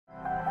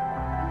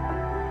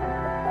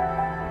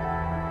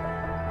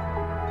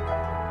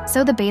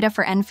So the beta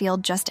for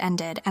Enfield just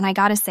ended, and I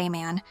gotta say,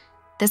 man,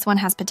 this one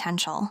has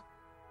potential.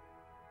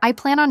 I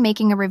plan on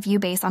making a review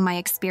based on my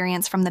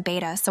experience from the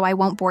beta, so I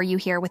won't bore you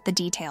here with the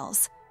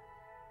details.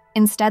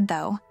 Instead,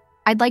 though,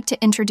 I'd like to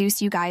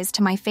introduce you guys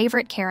to my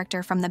favorite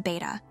character from the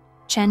beta,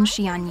 Chen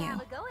Qianyu.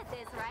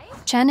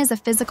 Chen is a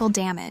physical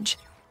damage,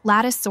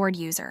 lattice sword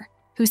user,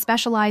 who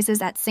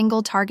specializes at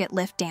single target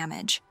lift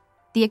damage.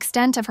 The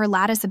extent of her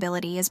lattice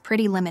ability is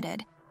pretty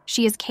limited.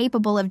 She is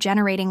capable of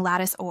generating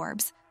lattice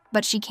orbs,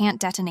 but she can't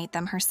detonate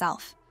them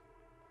herself.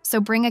 So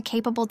bring a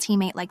capable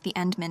teammate like the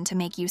Endman to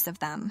make use of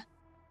them.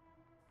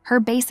 Her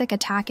basic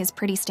attack is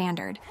pretty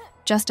standard,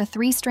 just a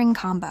 3-string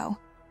combo.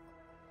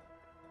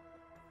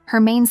 Her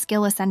main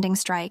skill, Ascending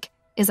Strike,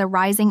 is a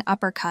rising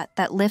uppercut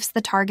that lifts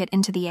the target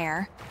into the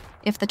air.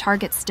 If the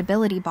target's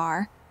stability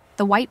bar,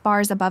 the white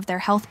bars above their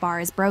health bar,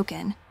 is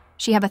broken,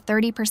 she have a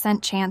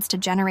 30% chance to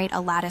generate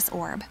a lattice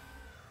orb.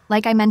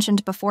 Like I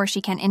mentioned before, she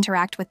can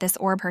interact with this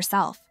orb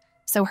herself,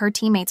 so her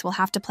teammates will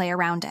have to play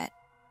around it.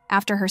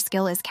 After her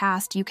skill is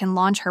cast, you can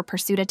launch her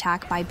pursuit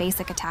attack by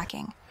basic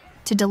attacking,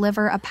 to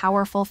deliver a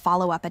powerful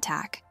follow-up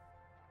attack.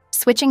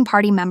 Switching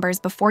party members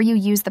before you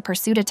use the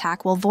pursuit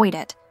attack will void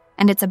it,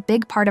 and it's a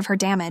big part of her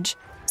damage,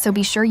 so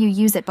be sure you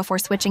use it before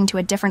switching to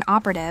a different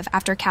operative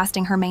after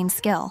casting her main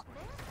skill.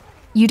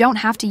 You don't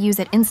have to use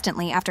it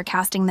instantly after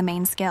casting the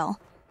main skill.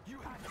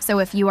 So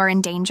if you are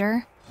in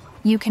danger,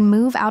 you can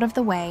move out of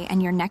the way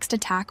and your next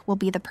attack will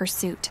be the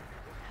pursuit.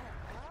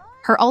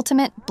 Her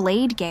ultimate,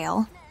 Blade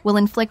Gale, will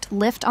inflict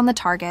lift on the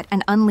target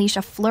and unleash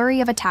a flurry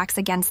of attacks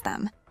against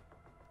them.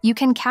 You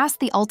can cast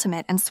the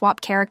ultimate and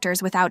swap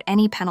characters without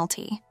any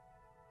penalty.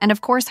 And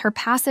of course, her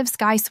passive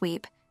Sky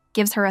Sweep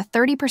gives her a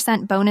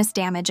 30% bonus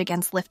damage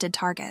against lifted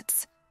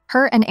targets.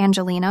 Her and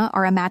Angelina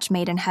are a match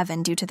made in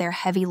heaven due to their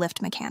heavy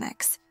lift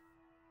mechanics.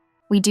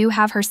 We do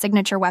have her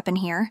signature weapon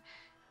here,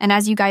 and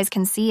as you guys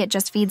can see, it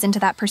just feeds into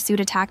that pursuit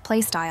attack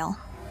playstyle,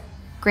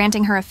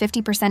 granting her a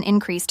 50%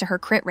 increase to her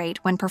crit rate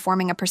when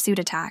performing a pursuit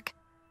attack,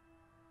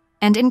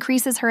 and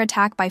increases her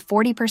attack by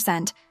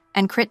 40%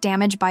 and crit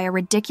damage by a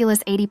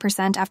ridiculous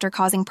 80% after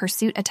causing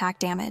pursuit attack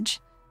damage.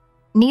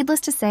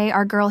 Needless to say,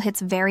 our girl hits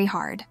very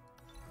hard.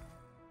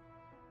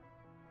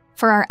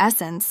 For our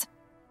essence,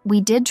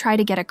 we did try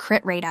to get a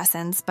crit rate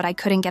essence, but I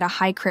couldn't get a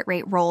high crit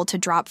rate roll to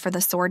drop for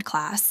the sword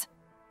class.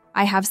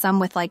 I have some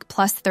with like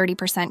plus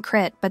 30%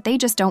 crit, but they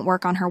just don't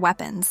work on her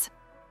weapons.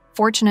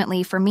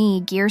 Fortunately for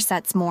me, gear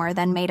sets more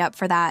than made up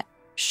for that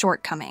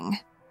shortcoming.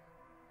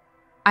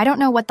 I don't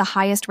know what the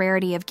highest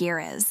rarity of gear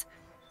is.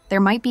 There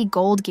might be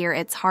gold gear,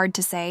 it's hard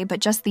to say, but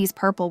just these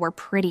purple were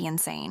pretty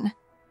insane.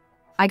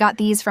 I got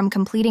these from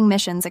completing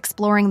missions,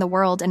 exploring the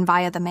world, and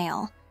via the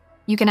mail.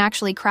 You can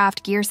actually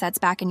craft gear sets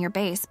back in your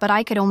base, but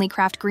I could only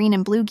craft green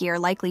and blue gear,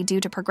 likely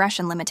due to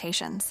progression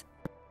limitations.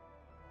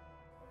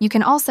 You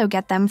can also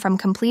get them from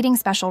completing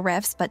special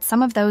rifts, but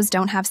some of those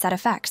don't have set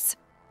effects.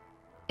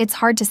 It's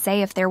hard to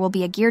say if there will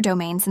be a gear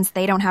domain since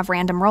they don't have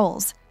random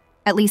rolls.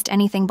 At least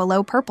anything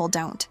below purple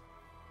don't.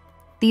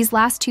 These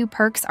last two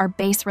perks are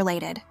base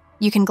related.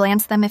 You can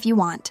glance them if you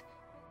want.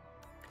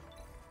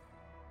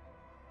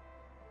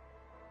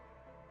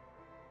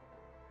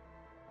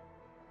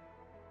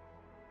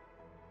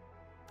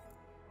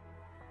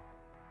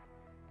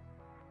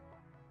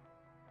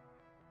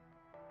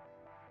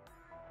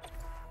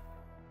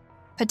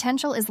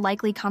 Potential is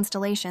likely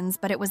constellations,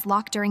 but it was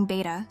locked during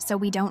beta, so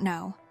we don't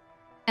know.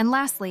 And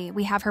lastly,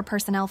 we have her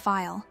personnel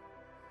file.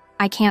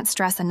 I can't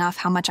stress enough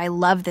how much I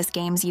love this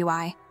game's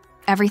UI.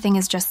 Everything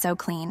is just so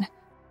clean.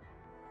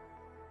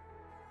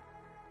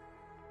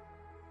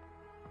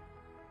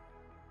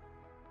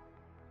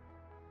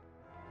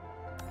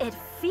 It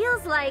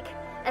feels like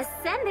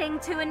ascending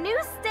to a new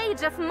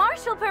stage of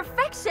martial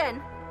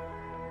perfection.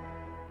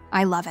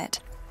 I love it.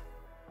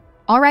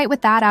 All right,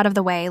 with that out of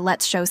the way,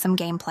 let's show some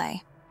gameplay.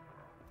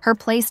 Her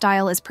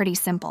playstyle is pretty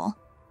simple.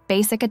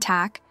 Basic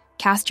attack,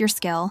 cast your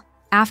skill,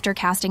 after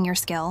casting your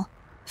skill,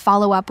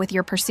 follow up with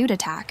your pursuit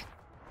attack.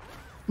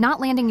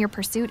 Not landing your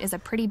pursuit is a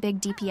pretty big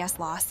DPS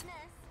loss,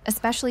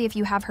 especially if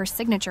you have her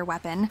signature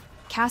weapon.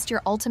 Cast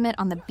your ultimate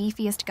on the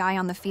beefiest guy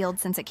on the field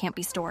since it can't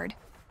be stored.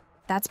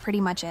 That's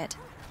pretty much it.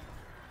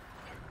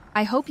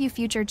 I hope you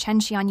future Chen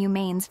Qianyu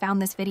mains found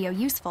this video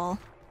useful.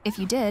 If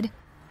you did,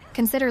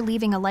 consider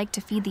leaving a like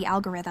to feed the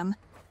algorithm,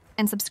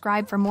 and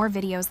subscribe for more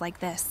videos like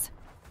this.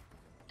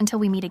 Until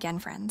we meet again,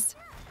 friends.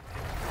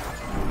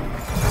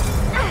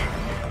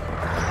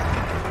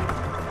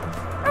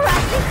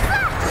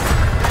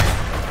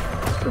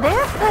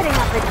 They're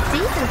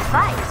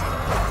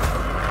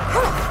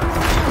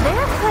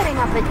putting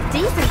up a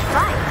decent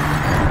fight.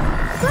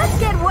 Let's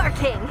get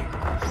working.